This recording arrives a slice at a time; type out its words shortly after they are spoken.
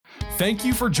Thank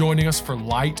you for joining us for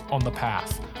Light on the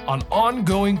Path, an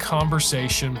ongoing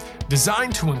conversation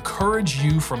designed to encourage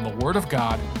you from the Word of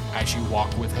God as you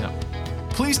walk with Him.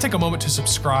 Please take a moment to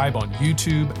subscribe on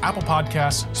YouTube, Apple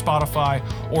Podcasts, Spotify,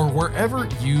 or wherever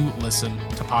you listen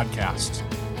to podcasts.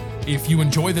 If you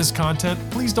enjoy this content,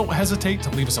 please don't hesitate to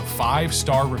leave us a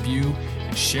 5-star review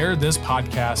and share this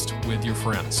podcast with your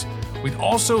friends. We'd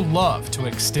also love to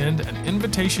extend an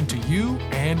invitation to you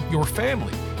and your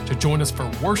family to join us for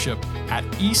worship at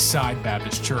Eastside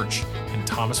Baptist Church in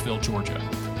Thomasville, Georgia.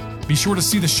 Be sure to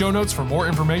see the show notes for more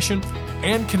information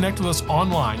and connect with us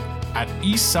online at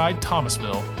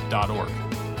eastsidethomasville.org.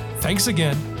 Thanks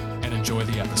again and enjoy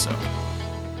the episode.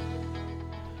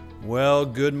 Well,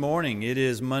 good morning. It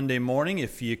is Monday morning,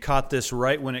 if you caught this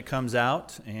right when it comes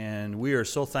out, and we are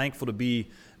so thankful to be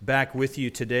back with you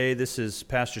today. This is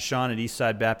Pastor Sean at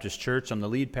Eastside Baptist Church. I'm the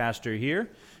lead pastor here,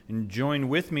 and joined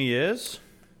with me is...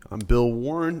 I'm Bill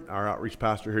Warren, our outreach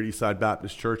pastor here at Eastside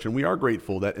Baptist Church, and we are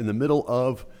grateful that in the middle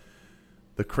of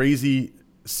the crazy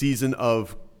season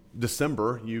of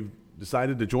December, you've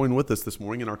decided to join with us this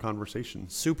morning in our conversation.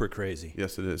 Super crazy.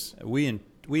 Yes, it is. We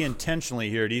intentionally,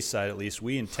 here at Eastside at least,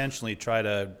 we intentionally try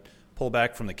to pull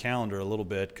back from the calendar a little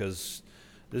bit because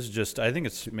this is just, I think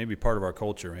it's maybe part of our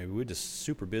culture. Maybe we're just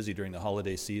super busy during the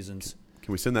holiday seasons.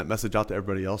 Can we send that message out to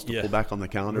everybody else to pull back on the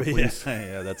calendar, please?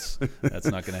 Yeah, that's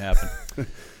not going to happen.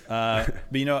 But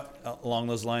you know, along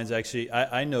those lines, actually,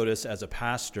 I notice as a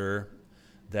pastor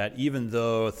that even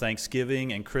though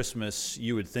Thanksgiving and Christmas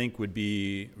you would think would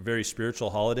be very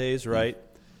spiritual holidays, right?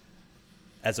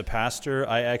 As a pastor,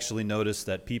 I actually notice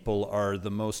that people are the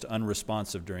most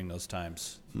unresponsive during those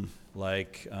times.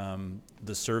 Like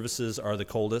the services are the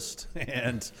coldest,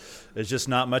 and there's just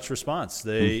not much response.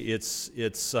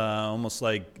 It's almost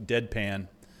like deadpan,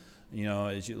 you know,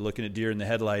 as you're looking at deer in the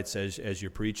headlights as you're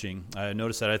preaching. I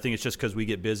notice that. I think it's just because we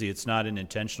get busy. It's not an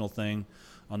intentional thing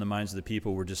on the minds of the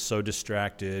people. We're just so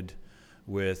distracted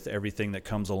with everything that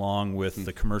comes along with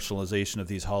the commercialization of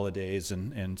these holidays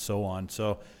and so on.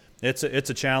 So it's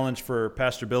a challenge for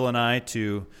Pastor Bill and I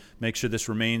to make sure this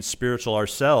remains spiritual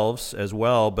ourselves as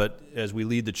well, but as we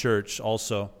lead the church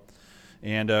also.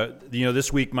 And you know,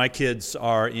 this week my kids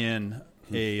are in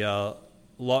I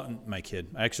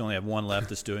actually only have one left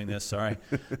that's doing this. Sorry,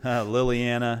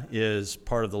 Liliana is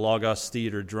part of the Logos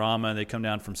Theater drama. They come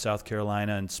down from South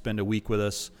Carolina and spend a week with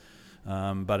us,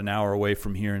 about an hour away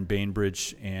from here in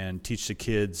Bainbridge, and teach the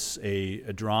kids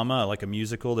a drama, like a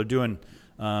musical. They're doing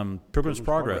Pilgrim's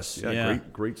Progress. Yeah,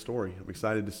 great story. I'm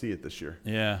excited to see it this year.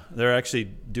 Yeah, they're actually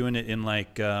doing it in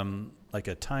like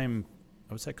a time.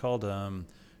 What's that called? When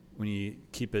you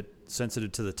keep it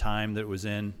sensitive to the time that it was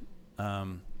in.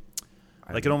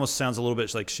 Like it almost sounds a little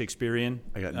bit like Shakespearean.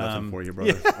 I got nothing for you,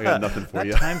 brother. Yeah. I got nothing for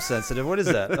you. Time sensitive. What is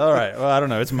that? All right. Well, I don't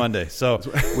know. It's Monday, so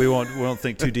we won't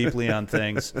think too deeply on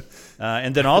things.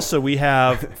 And then also we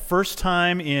have first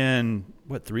time in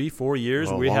 3-4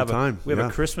 years we have a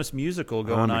Christmas musical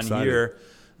going on here.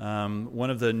 One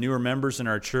of the newer members in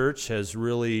our church has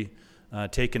really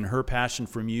taken her passion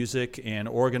for music and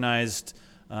organized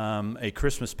a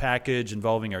Christmas package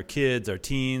involving our kids, our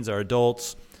teens, our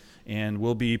adults. And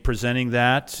we'll be presenting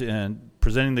that and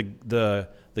presenting the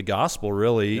gospel,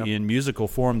 really, in musical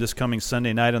form this coming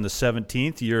Sunday night on the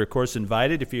 17th. You're, of course,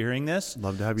 invited if you're hearing this.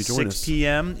 Love to have you join us. 6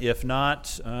 p.m. If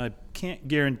not, can't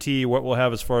guarantee what we'll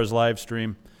have as far as live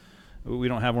stream. We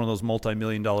don't have one of those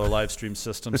multi-million-dollar live stream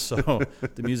systems, so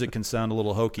the music can sound a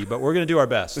little hokey. But we're going to do our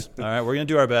best. All right, we're going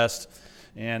to do our best.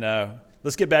 And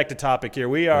let's get back to topic here.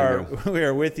 We are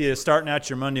with you, starting out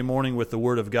your Monday morning with the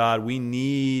Word of God. We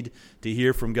need to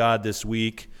hear from God this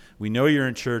week. We know you're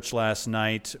in church last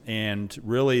night, and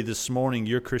really this morning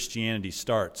your Christianity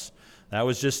starts. That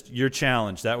was just your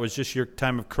challenge. That was just your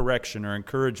time of correction or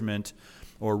encouragement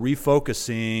or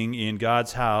refocusing in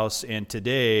God's house, and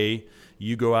today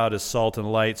you go out as salt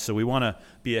and light. So we want to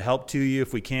be a help to you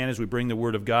if we can as we bring the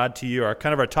Word of God to you. Our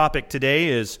topic today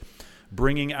is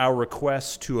bringing our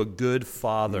requests to a good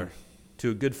Father,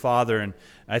 And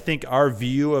I think our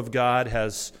view of God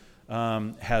has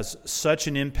such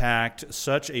an impact,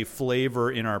 such a flavor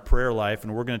in our prayer life,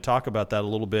 and we're going to talk about that a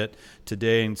little bit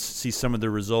today and see some of the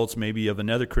results maybe of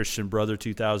another Christian brother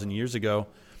 2,000 years ago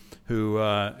who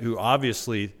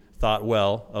obviously thought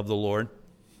well of the Lord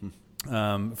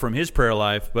from his prayer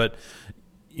life. But,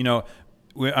 you know,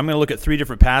 I'm going to look at 3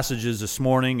 different passages this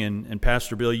morning, and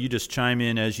Pastor Bill, you just chime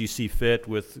in as you see fit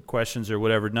with questions or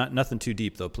whatever. Nothing too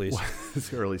deep, though, please. Well,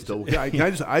 it's early still.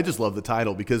 I just love the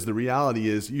title because the reality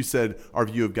is, you said our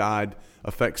view of God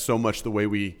affects so much the way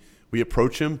we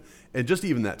approach Him, and just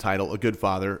even that title, A Good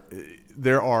Father.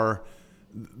 There are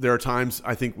there are times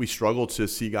I think we struggle to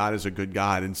see God as a good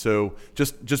God. And so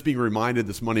just being reminded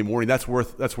this Monday morning, that's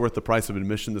worth the price of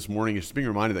admission this morning, is just being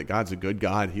reminded that God's a good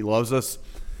God. He loves us.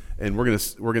 And we're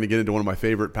gonna get into one of my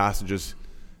favorite passages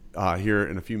here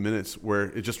in a few minutes, where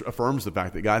it just affirms the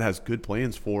fact that God has good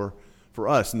plans for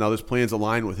us. And now those plans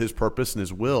align with his purpose and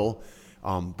his will,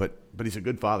 but he's a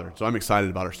good father. So I'm excited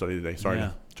about our study today. Sorry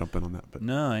to jump in on that. But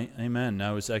no, amen.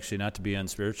 I was actually, not to be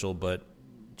unspiritual, but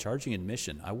charging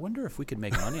admission. I wonder if we could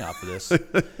make money off of this.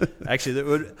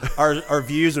 Actually, our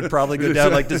views would probably go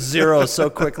down like to zero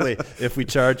so quickly if we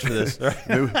charge for this.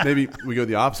 Right? Maybe we go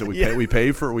the opposite. We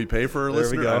pay for our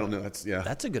listener. I don't know.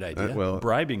 That's a good idea.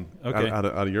 Bribing. Okay. Out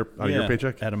of your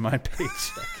paycheck. Out of my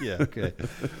paycheck. Yeah. Okay.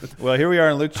 Well, here we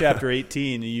are in Luke chapter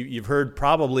 18. You've heard,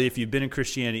 probably, if you've been in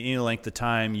Christianity any length of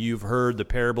time, you've heard the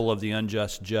parable of the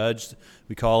unjust judge,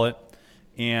 we call it,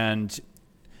 and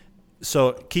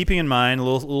so keeping in mind a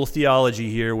little theology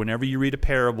here, whenever you read a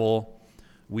parable,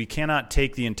 we cannot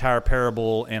take the entire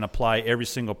parable and apply every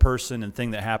single person and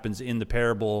thing that happens in the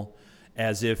parable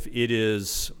as if it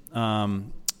is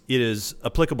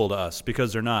applicable to us,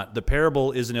 because they're not. The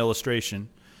parable is an illustration,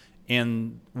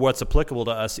 and what's applicable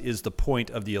to us is the point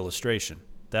of the illustration.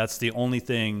 That's the only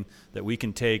thing that we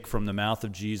can take from the mouth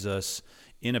of Jesus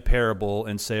in a parable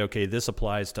and say, okay, this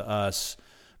applies to us,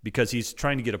 because he's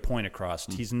trying to get a point across.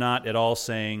 He's not at all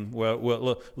saying,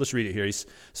 well, let's read it here.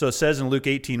 So it says in Luke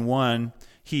 18:1,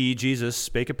 he, Jesus,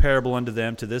 spake a parable unto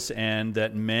them to this end,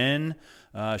 that men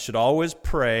should always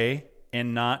pray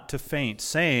and not to faint,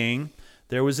 saying,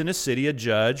 there was in a city a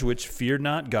judge which feared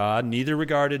not God, neither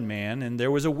regarded man, and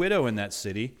there was a widow in that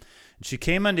city. And she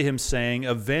came unto him, saying,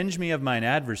 avenge me of mine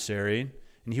adversary.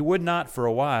 And he would not for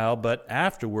a while, but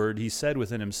afterward he said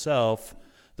within himself,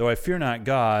 though I fear not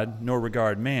God, nor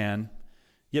regard man,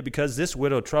 yet because this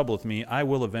widow troubleth me, I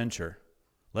will avenge her,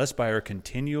 lest by her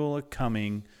continual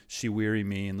coming she weary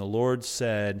me. And the Lord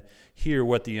said, hear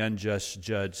what the unjust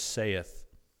judge saith.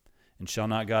 And shall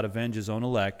not God avenge his own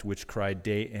elect, which cry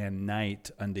day and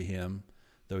night unto him,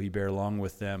 though he bear long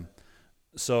with them?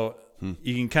 So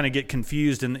you can kind of get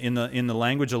confused in the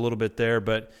language a little bit there,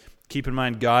 but keep in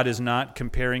mind, God is not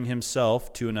comparing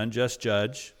himself to an unjust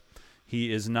judge.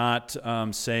 He is not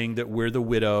saying that we're the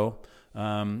widow,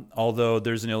 although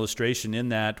there's an illustration in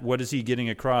that. What is he getting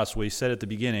across? Well, he said at the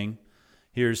beginning,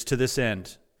 here's to this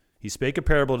end. He spake a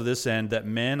parable to this end, that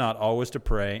men ought always to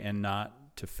pray and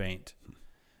not to faint.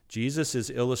 Jesus is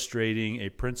illustrating a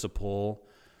principle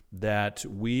that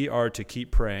we are to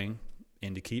keep praying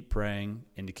and to keep praying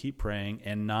and to keep praying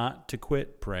and not to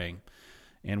quit praying.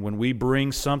 And when we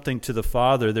bring something to the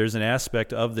Father, there's an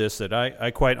aspect of this that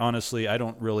I quite honestly, I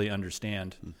don't really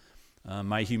understand.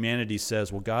 My humanity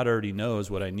says, well, God already knows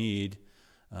what I need.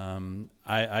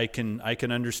 I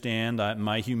can understand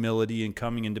my humility and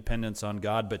coming in dependence on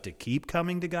God, but to keep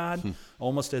coming to God,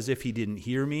 almost as if he didn't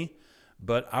hear me.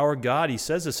 But our God, he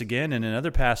says this again in another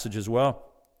passage as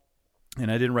well. And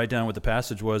I didn't write down what the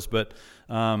passage was, but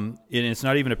it's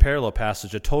not even a parallel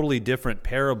passage, a totally different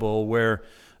parable where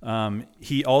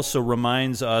he also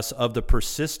reminds us of the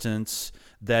persistence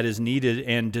that is needed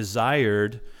and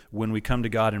desired when we come to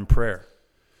God in prayer.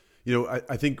 You know,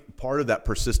 I think part of that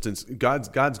persistence,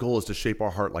 God's goal is to shape our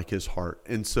heart like his heart.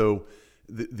 And so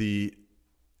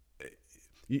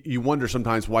you wonder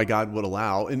sometimes why God would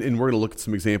allow, and we're going to look at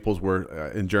some examples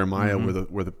where in Jeremiah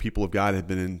where the people of God had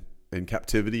been in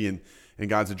captivity, and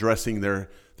God's addressing their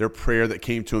prayer that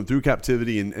came to him through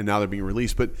captivity, and now they're being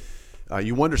released. But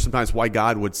you wonder sometimes why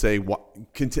God would say,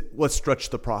 let's stretch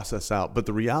the process out. But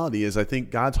the reality is, I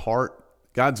think God's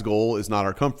goal is not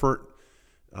our comfort.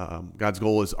 God's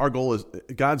goal is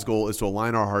to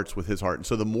align our hearts with his heart. And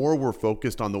so the more we're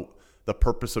focused on the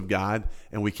purpose of God,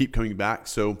 and we keep coming back.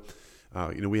 So,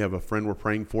 we have a friend we're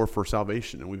praying for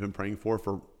salvation, and we've been praying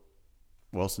for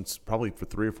since probably for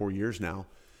 3 or 4 years now.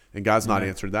 And God's not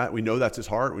answered that. We know that's his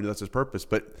heart. We know that's his purpose.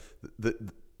 But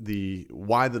the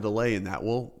why the delay in that?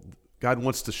 Well, God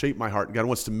wants to shape my heart. God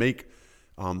wants to make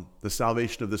the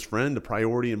salvation of this friend a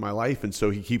priority in my life, and so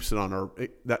he keeps it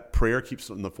that prayer keeps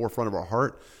it in the forefront of our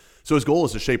heart. So his goal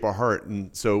is to shape our heart,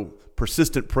 and so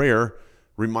persistent prayer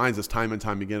reminds us time and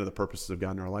time again of the purposes of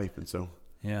God in our life. And so,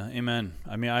 yeah, amen.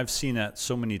 I mean, I've seen that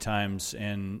so many times,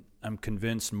 and I'm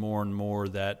convinced more and more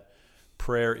that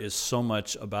prayer is so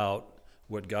much about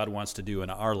what God wants to do in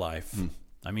our life.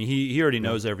 I mean, he already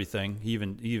knows everything. He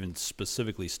even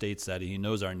specifically states that he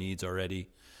knows our needs already,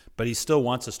 but he still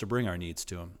wants us to bring our needs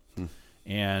to him.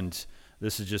 And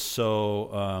this is just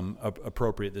so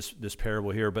appropriate, this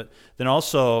parable here. But then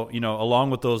also, along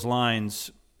with those lines,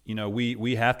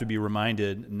 we have to be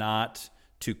reminded not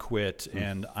to quit.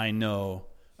 And I know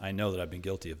that I've been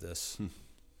guilty of this.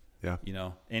 Yeah.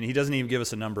 And he doesn't even give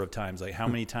us a number of times. Like, how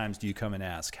many times do you come and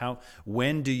ask?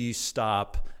 When do you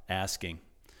stop asking?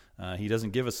 He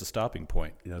doesn't give us a stopping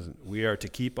point. He doesn't. We are to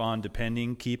keep on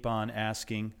depending, keep on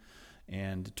asking,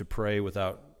 and to pray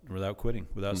without quitting,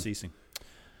 without ceasing.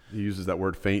 He uses that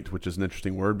word faint, which is an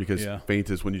interesting word because faint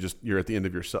is when you're at the end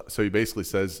of your. So he basically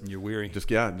says you're weary. Just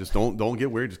don't get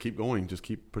weary. Just keep going. Just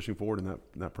keep pushing forward in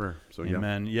that prayer. So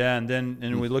Amen. Yeah, and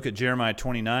then we look at Jeremiah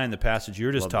 29, the passage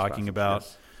you're just talking about.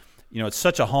 Yes. It's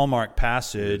such a hallmark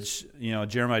passage.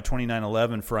 Jeremiah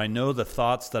 29:11. For I know the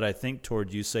thoughts that I think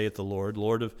toward you, saith the Lord,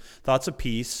 Lord of thoughts of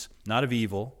peace, not of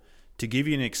evil, to give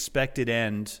you an expected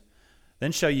end.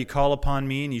 Then shall ye call upon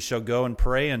me, and ye shall go and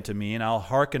pray unto me, and I'll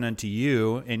hearken unto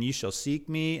you, and ye shall seek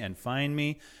me and find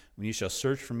me, when ye shall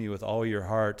search for me with all your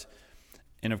heart.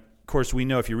 And of course, we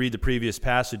know if you read the previous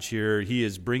passage here, he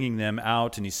is bringing them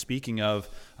out, and he's speaking of,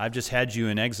 I've just had you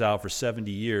in exile for 70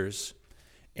 years,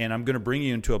 and I'm going to bring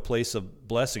you into a place of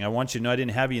blessing. I want you to know I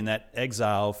didn't have you in that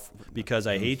exile because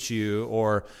I hate you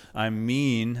or I'm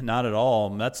mean. Not at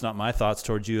all. That's not my thoughts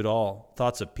towards you at all.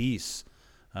 Thoughts of peace.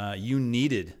 You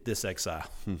needed this exile.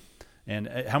 And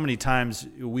how many times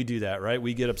we do that, right?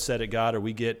 We get upset at God, or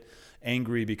we get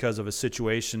angry because of a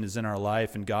situation is in our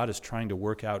life, and God is trying to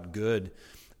work out good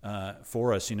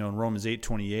for us. In Romans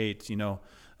 8:28,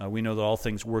 we know that all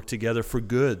things work together for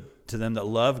good to them that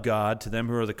love God, to them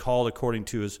who are the called according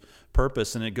to his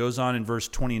purpose. And it goes on in verse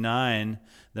 29,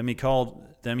 them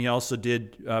he also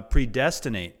did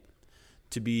predestinate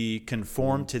to be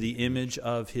conformed to the image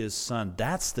of his Son.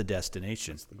 That's the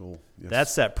destination. That's the goal. Yes.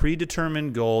 That's that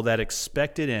predetermined goal, that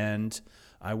expected end.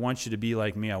 I want you to be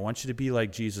like me. I want you to be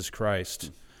like Jesus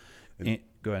Christ. Go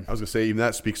ahead. I was going to say, even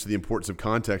that speaks to the importance of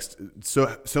context.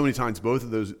 So many times, both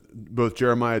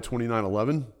Jeremiah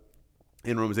 29:11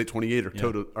 and Romans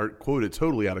 8:28 are quoted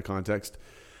totally out of context.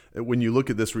 When you look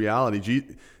at this reality,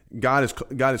 God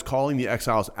is calling the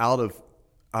exiles out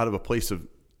of a place of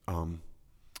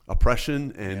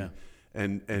oppression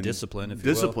and discipline,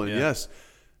 discipline, yes.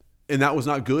 And that was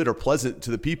not good or pleasant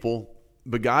to the people,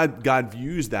 but God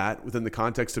views that within the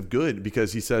context of good,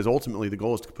 because he says ultimately the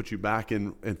goal is to put you back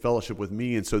in fellowship with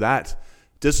me, and so that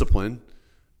discipline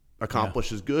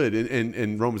accomplishes good. And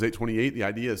in Romans 8:28, the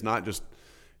idea is not just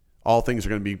all things are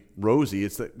going to be rosy.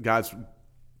 It's that God's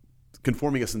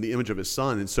conforming us in the image of his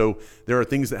Son, and so there are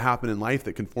things that happen in life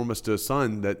that conform us to his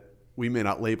Son that we may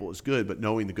not label as good, but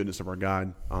knowing the goodness of our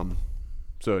God.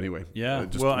 So anyway,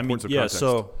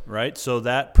 so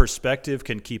that perspective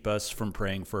can keep us from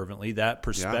praying fervently. That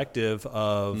perspective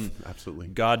of absolutely,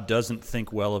 God doesn't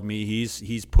think well of me.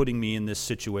 He's putting me in this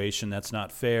situation that's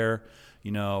not fair.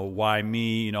 Why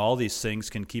me? All these things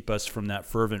can keep us from that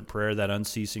fervent prayer, that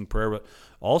unceasing prayer. But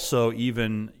also,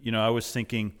 even I was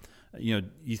thinking, you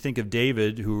think of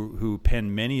David, who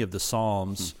penned many of the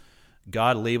Psalms.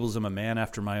 God labels him a man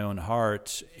after my own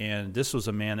heart, and this was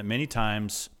a man that many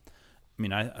times,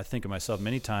 I think of myself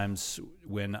many times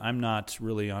when I'm not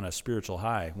really on a spiritual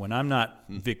high, when I'm not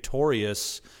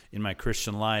victorious in my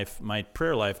Christian life, my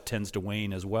prayer life tends to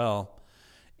wane as well.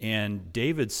 And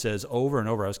David says over and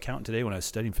over, I was counting today when I was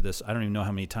studying for this, I don't even know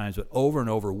how many times, but over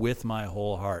and over, with my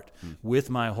whole heart,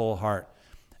 with my whole heart.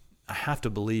 I have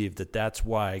to believe that that's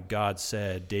why God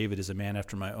said David is a man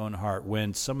after my own heart,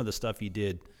 when some of the stuff he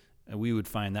did, we would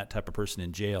find that type of person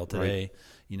in jail today,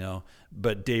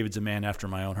 but David's a man after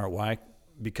my own heart. Why?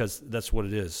 Because that's what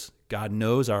it is. God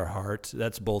knows our heart.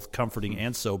 That's both comforting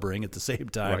and sobering at the same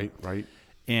time. Right.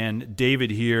 And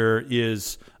David here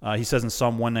is, he says in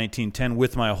Psalm 119:10,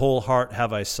 with my whole heart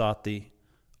have I sought thee.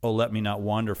 Oh, let me not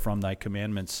wander from thy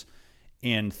commandments.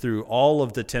 And through all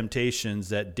of the temptations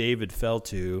that David fell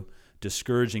to,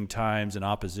 discouraging times and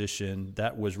opposition,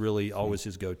 that was really always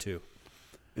his go-to.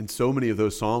 And so many of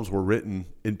those Psalms were written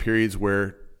in periods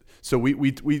where, so we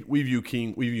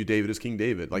view David as King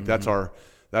David. Like that's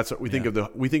what we think of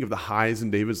the highs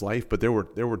in David's life, but there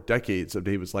were decades of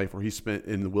David's life where he spent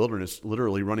in the wilderness,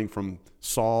 literally running from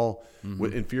Saul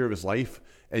in fear of his life.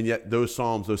 And yet those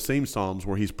same Psalms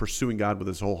where he's pursuing God with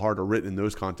his whole heart are written in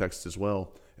those contexts as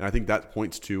well. And I think that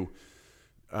points to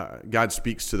God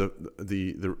speaks to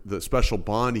the special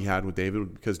bond he had with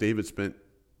David, because David spent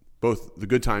both the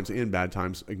good times and bad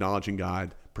times acknowledging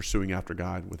God, pursuing after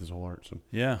God with his whole heart. So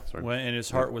and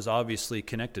his heart was obviously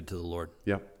connected to the Lord.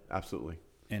 Yeah, absolutely.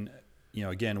 And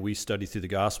again, we study through the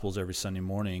Gospels every Sunday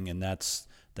morning, and that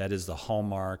is the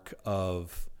hallmark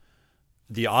of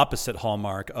the opposite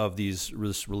hallmark of this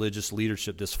religious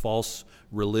leadership, this false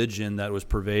religion that was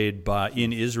pervaded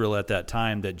in Israel at that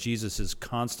time, that Jesus is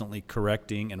constantly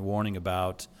correcting and warning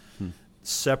about,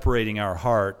 separating our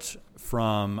heart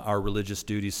from our religious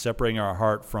duties, separating our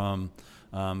heart from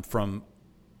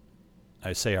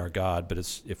I say our God, but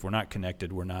if we're not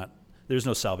connected, there's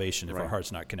no salvation if Right. our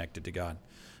heart's not connected to God.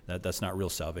 That's not real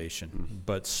salvation.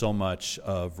 But so much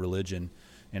of religion,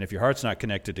 and if your heart's not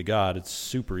connected to God, it's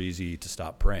super easy to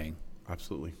stop praying.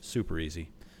 Absolutely. Super easy.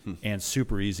 And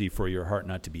super easy for your heart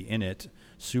not to be in it.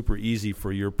 Super easy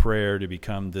for your prayer to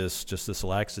become this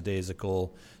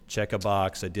lackadaisical, check a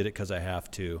box, I did it because I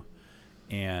have to.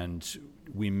 And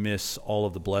we miss all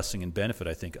of the blessing and benefit,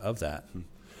 I think, of that.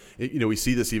 We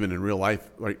see this even in real life.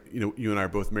 Like, you and I are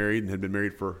both married and had been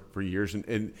married for years.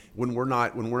 And when we're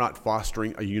not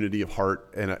fostering a unity of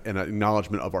heart and an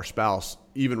acknowledgement of our spouse,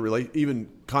 even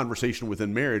conversation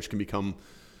within marriage can become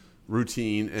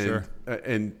routine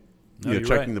and Sure. checking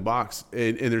right. the box.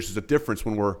 And there's just a difference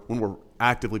when we're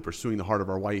actively pursuing the heart of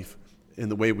our wife in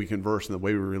the way we converse and the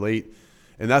way we relate.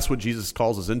 And that's what Jesus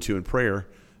calls us into in prayer.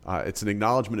 It's an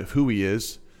acknowledgement of who he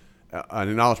is, an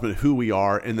acknowledgement of who we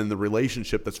are, and then the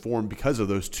relationship that's formed because of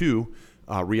those two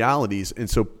realities. And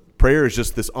so prayer is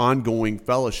just this ongoing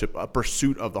fellowship, a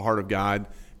pursuit of the heart of God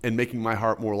and making my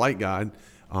heart more like God,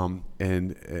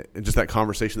 and just that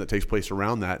conversation that takes place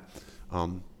around that.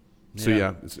 It's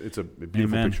a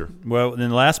beautiful Amen. picture. Well, then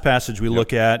the last passage we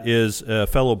look at is a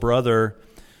fellow brother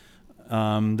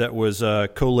that was a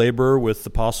co-laborer with the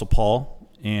Apostle Paul,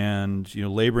 and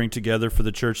laboring together for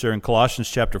the church there in Colossians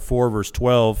chapter 4, verse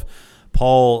 12.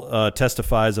 Paul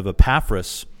testifies of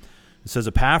Epaphras. It says,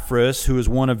 Epaphras, who is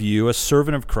one of you, a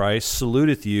servant of Christ,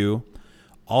 saluteth you,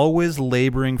 always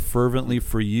laboring fervently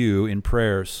for you in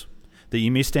prayers, that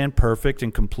ye may stand perfect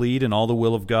and complete in all the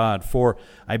will of God. For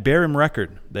I bear him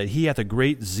record that he hath a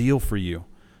great zeal for you,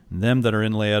 and them that are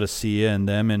in Laodicea, and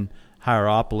them in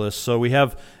Hierapolis. So we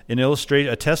have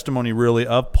a testimony really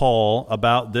of Paul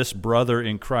about this brother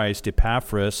in Christ,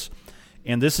 Epaphras,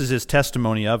 and this is his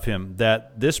testimony of him,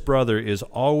 that this brother is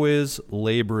always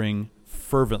laboring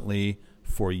fervently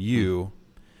for you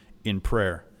in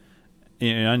prayer.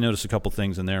 And I noticed a couple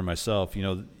things in there myself.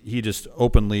 He just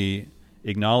openly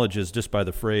acknowledges just by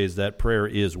the phrase that prayer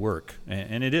is work,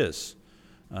 and it is.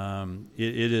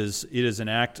 It is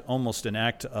almost an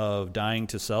act of dying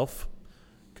to self,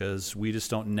 because we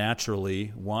just don't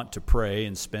naturally want to pray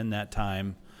and spend that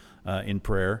time in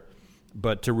prayer.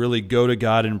 But to really go to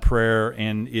God in prayer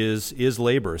and is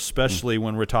labor, especially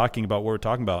when we're talking about what we're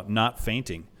talking about, not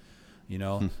fainting.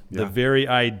 The very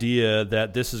idea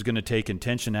that this is going to take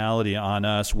intentionality on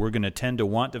us, we're going to tend to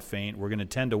want to faint. We're going to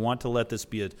tend to want to let this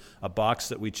be a box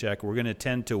that we check. We're going to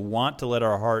tend to want to let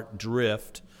our heart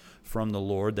drift from the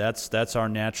Lord. That's our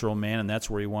natural man, and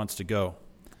that's where he wants to go.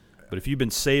 But if you've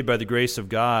been saved by the grace of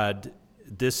God,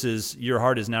 your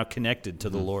heart is now connected to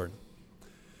the Lord.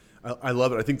 I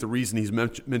love it. I think the reason he's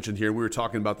mentioned here, we were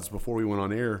talking about this before we went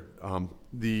on air,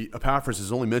 the Epaphras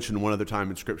is only mentioned one other time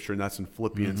in Scripture, and that's in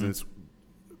Philippians, and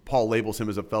Paul labels him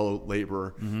as a fellow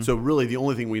laborer. So really the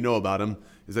only thing we know about him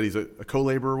is that he's a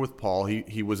co-laborer with Paul.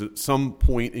 He was at some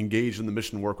point engaged in the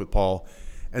mission work with Paul,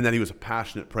 and that he was a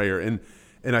passionate prayer. And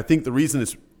I think the reason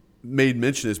it's made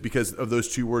mention is because of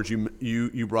those two words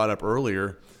you brought up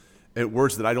earlier,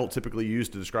 words that I don't typically use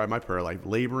to describe my prayer life,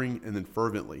 laboring and then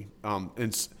fervently.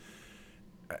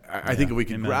 I think if we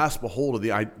can grasp a hold of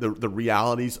the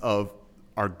realities of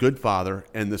our good Father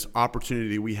and this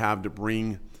opportunity we have to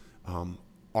bring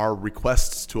our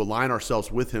requests to align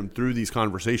ourselves with Him through these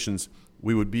conversations,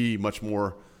 we would be much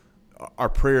more, our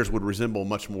prayers would resemble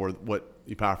much more what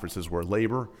Epaphras' were,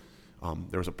 labor.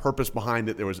 There was a purpose behind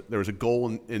it. There was a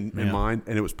goal in mind,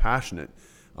 and it was passionate.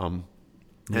 I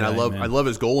love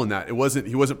his goal in that.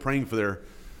 He wasn't praying for their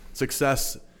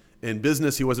success in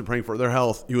business. He wasn't praying for their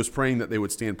health. He was praying that they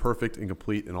would stand perfect and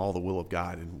complete in all the will of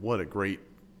God. And what a great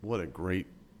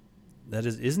that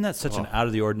is. Isn't that such an out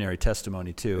of the ordinary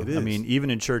testimony too? It is. I mean, even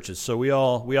in churches. So we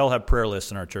all have prayer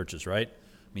lists in our churches, right?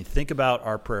 I mean, think about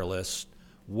our prayer list.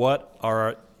 What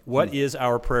is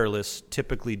our prayer list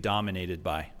typically dominated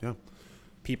by? Yeah.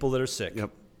 People that are sick. Yep.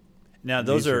 Now,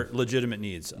 those are legitimate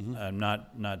needs. I'm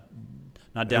not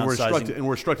downsizing. And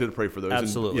we're instructed to pray for those.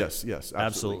 Absolutely. And yes,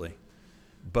 absolutely.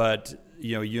 But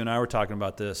you and I were talking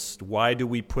about this. Why do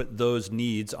we put those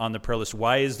needs on the prayer list?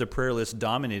 Why is the prayer list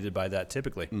dominated by that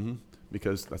typically?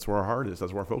 Because that's where our heart is.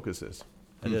 That's where our focus is.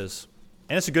 It is.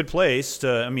 And it's a good place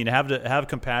to have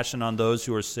compassion on those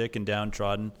who are sick and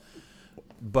downtrodden.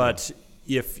 But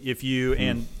if you,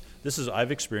 and this is,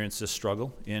 I've experienced this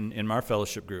struggle in my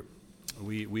fellowship group.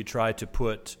 We try to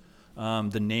put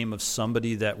the name of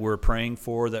somebody that we're praying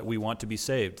for, that we want to be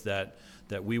saved, that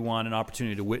we want an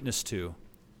opportunity to witness to.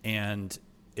 And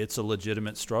it's a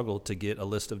legitimate struggle to get a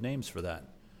list of names for that.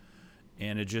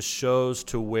 And it just shows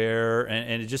to where,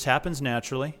 and it just happens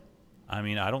naturally. I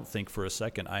mean, I don't think for a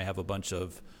second I have a bunch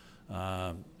of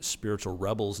spiritual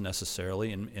rebels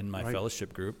necessarily in my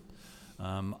fellowship group.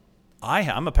 I'm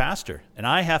a pastor, and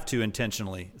I have to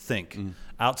intentionally think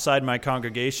outside my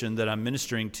congregation that I'm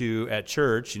ministering to at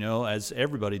church, as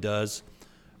everybody does.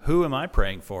 Who am I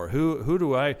praying for? Who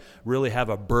do I really have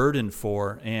a burden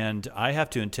for? And I have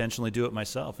to intentionally do it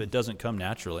myself. It doesn't come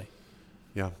naturally.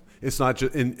 Yeah. It's not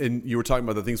just, and you were talking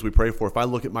about the things we pray for. If I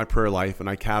look at my prayer life and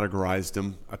I categorized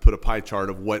them, I put a pie chart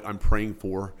of what I'm praying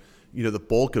for, the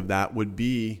bulk of that would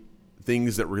be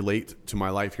things that relate to my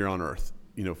life here on earth.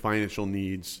 Financial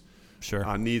needs,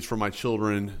 sure, needs for my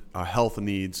children, health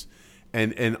needs.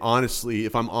 And honestly,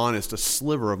 if I'm honest, a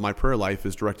sliver of my prayer life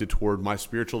is directed toward my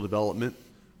spiritual development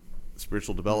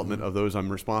of those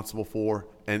I'm responsible for,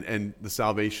 and the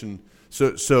salvation.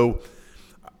 So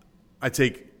I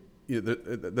take,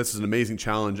 this is an amazing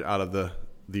challenge out of the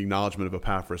acknowledgement of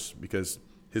Epaphras, because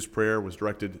his prayer was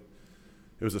directed,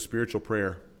 it was a spiritual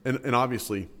prayer. And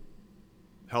obviously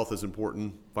health is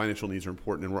important, financial needs are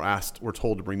important, and we're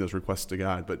told to bring those requests to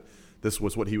God, but this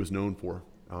was what he was known for.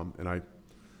 And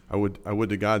I would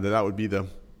to God that would be the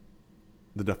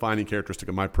defining characteristic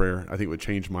of my prayer. I think it would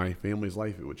change my family's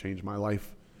life. It would change my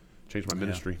life, change my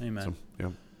ministry. Amen. So,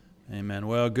 yeah. Amen.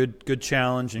 Well, good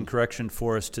challenge and correction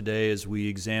for us today as we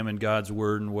examine God's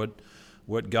Word and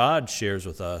what God shares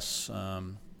with us.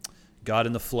 God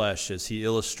in the flesh, as he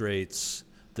illustrates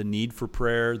the need for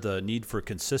prayer, the need for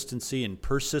consistency and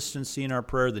persistency in our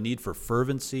prayer, the need for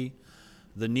fervency,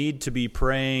 the need to be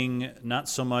praying not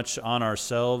so much on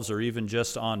ourselves or even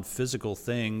just on physical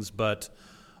things, but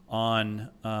on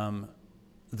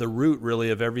the root, really,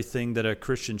 of everything that a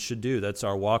Christian should do. That's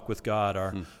our walk with God,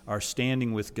 our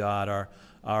standing with God,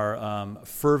 our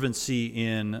fervency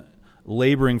in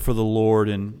laboring for the Lord,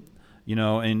 and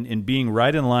and being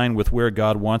right in line with where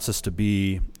God wants us to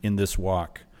be in this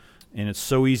walk. And it's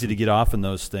so easy to get off in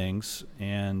those things,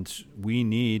 and we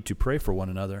need to pray for one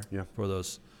another for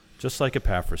those, just like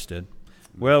Epaphras did.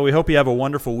 Well, we hope you have a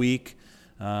wonderful week.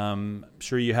 I'm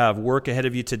sure you have work ahead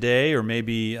of you today, or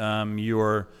maybe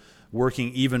you're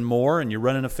working even more and you're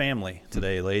running a family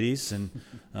today, ladies. And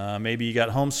maybe you got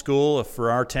homeschool. For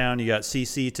our town, you got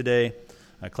CC today,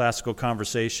 classical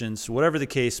conversations. Whatever the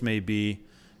case may be,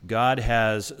 God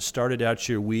has started out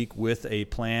your week with a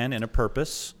plan and a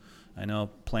purpose. I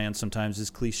know plan sometimes is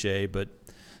cliche, but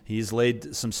he's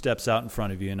laid some steps out in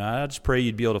front of you. And I just pray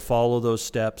you'd be able to follow those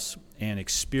steps and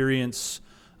experience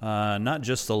not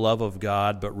just the love of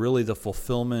God, but really the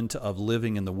fulfillment of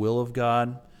living in the will of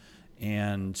God.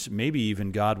 And maybe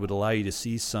even God would allow you to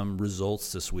see some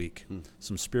results this week,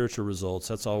 some spiritual results.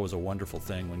 That's always a wonderful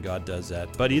thing when God does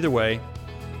that. But either way,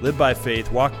 live by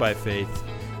faith, walk by faith.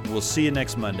 We'll see you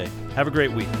next Monday. Have a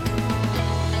great week.